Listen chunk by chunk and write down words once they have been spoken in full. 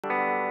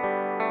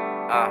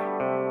Lesson.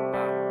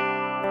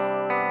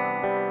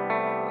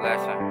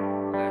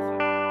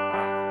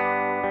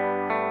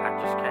 I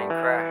just can't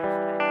cry.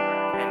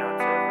 Ain't no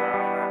tear but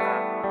on my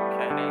eye.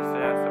 Can't even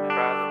say I'm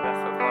surprised. It's been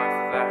so long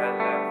since I had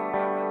left.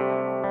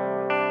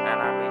 And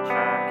I be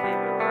trying to keep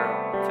it real.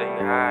 Tell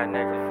you how a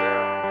nigga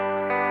feel.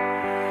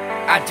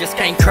 I just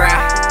can't cry.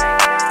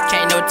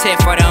 Can't no tear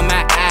for on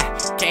my eye.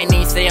 Can't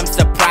even say I'm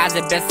surprised.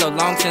 It's been so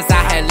long since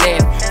I had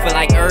lived. Feel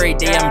like every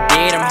day I'm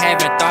dead. I'm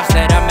having thoughts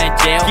that I'm in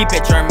jail. Keep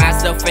picturing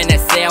myself in a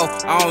cell.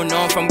 I don't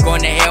know if I'm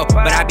going to hell,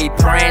 but I be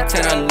praying to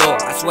the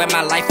Lord. I swear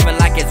my life feel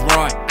like it's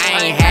ruined.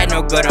 I ain't had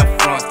no good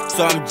influence,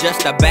 so I'm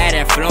just a bad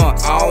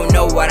influence. I don't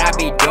know what I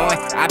be doing.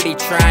 I be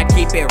trying to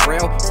keep it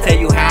real. Tell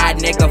you how a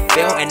nigga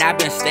feel. And I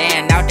been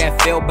staying out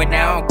that field, but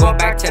now I'm going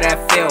back to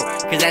that field,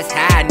 cause that's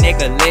how a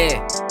nigga live.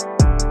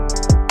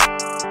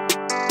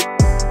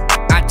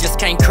 I just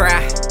can't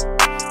cry.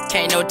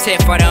 Can't no tear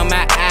for on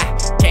my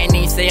eye. Can't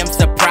even say I'm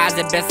surprised.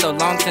 It's been so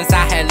long since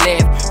I had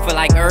lived. Feel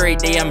like every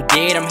day I'm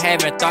dead. I'm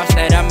having thoughts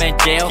that I'm in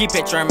jail. Keep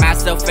picturing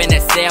myself in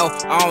a cell.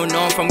 I don't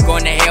know if I'm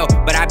going to hell,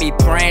 but I be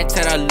praying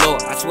to the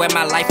Lord. I swear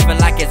my life feel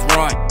like it's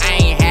ruined. I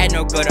ain't had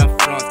no good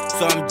influence,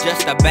 so I'm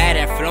just a bad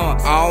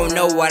influence. I don't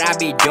know what I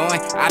be doing.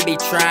 I be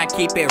trying to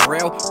keep it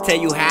real. Tell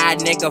you how a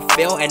nigga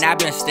feel. And I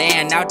been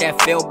staying out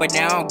that field, but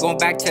now I'm going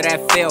back to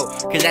that field,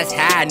 cause that's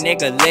how a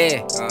nigga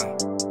live.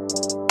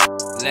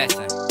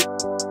 Lesson.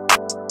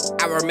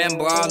 I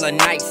remember all the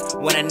nights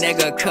when a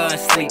nigga couldn't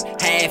sleep.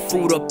 Had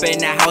food up in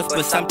the house,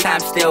 but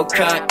sometimes still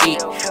couldn't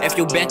eat. If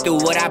you been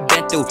through what I've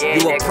been through,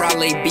 you will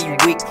probably be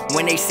weak.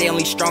 When they say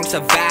only strong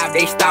survive,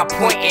 they start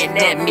pointing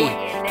at me.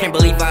 Can't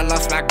believe I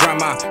lost my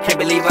grandma. Can't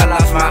believe I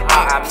lost my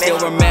aunt. Still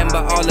remember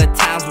all the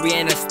times we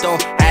in the store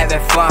having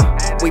fun.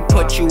 We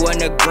put you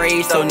in the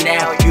grave, so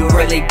now you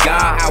really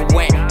gone. I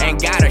went and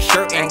got a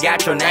shirt and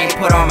got your name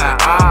put on my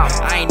arm.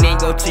 I ain't even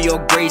go to your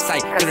grave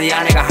site, cause the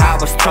young nigga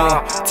heart was torn.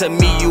 To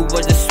me you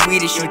was the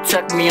sweetest, you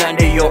took me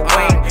under your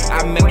wing.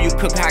 I remember you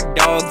cook hot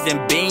dogs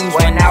and beans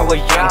when I was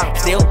young.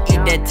 Still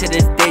eat that to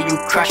this day, you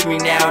crush me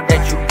now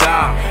that you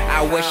gone.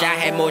 I wish I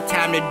had more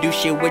time to do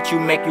shit with you,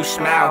 make you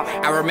smile.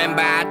 I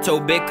remember I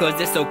told Big cause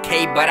it's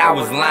okay, but I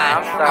was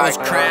lying. I was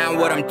crying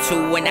with him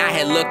too when I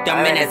had looked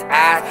him in his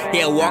eyes. He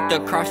had walked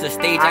across the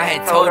stage, I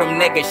had told him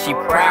nigga she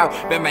proud.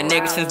 Been my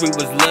nigga since we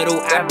was little,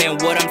 I been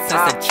with him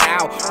since a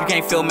child. You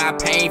can't feel my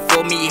pain,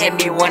 feel me, hit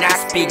me when I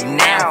speak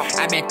now.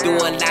 I been through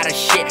a lot of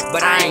shit,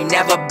 but I ain't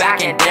never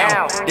backing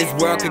down. This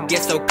world could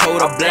get so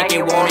cold, a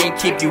blanket won't even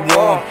keep you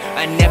warm.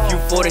 A nephew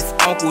for this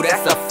uncle,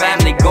 that's a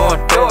family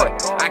going through it.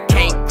 I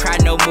can't cry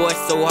no more,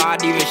 it's so hard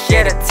to even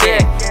shed a tear.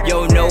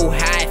 Yo know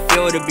how it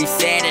feel to be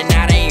sad and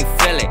now they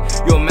ain't feel it.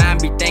 Your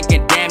mind be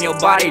thinking, damn, your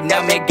body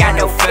numb, ain't got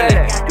no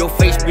feeling. Your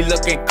face be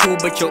looking cool,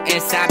 but your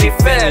inside be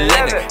feeling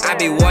living. I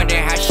be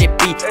wondering how shit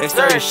be if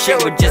certain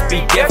shit would just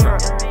be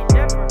different.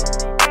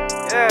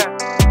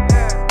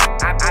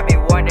 I be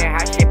wondering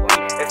how shit be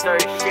if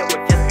certain shit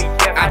would just be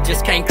different. I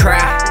just can't cry.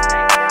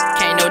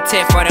 Can't no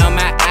tear for on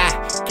my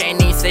eye.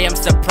 Can't even say I'm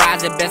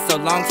surprised. It's been so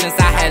long since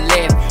I had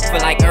lived.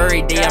 Feel like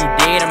every day I'm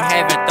dead. I'm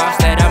having thoughts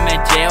that I'm in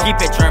jail. Keep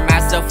picturing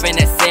myself in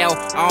a cell.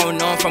 I don't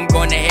know if I'm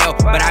going to hell,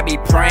 but I be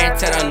praying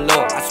to the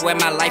Lord. I swear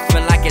my life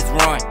feel like it's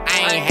ruined.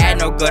 I ain't had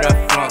no good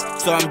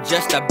influence, so I'm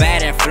just a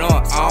bad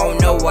influence. I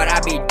don't know what I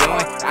be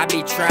doing. I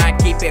be trying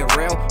to keep it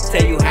real.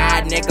 Tell you how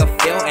a nigga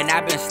feel. And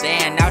I been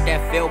staying out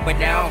that field, but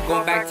now I'm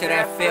going back to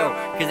that field,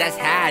 cause that's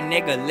how a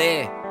nigga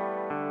live.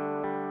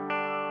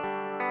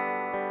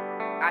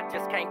 I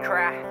just can't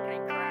cry.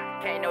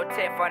 Can't no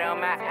tear for on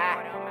my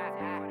eye.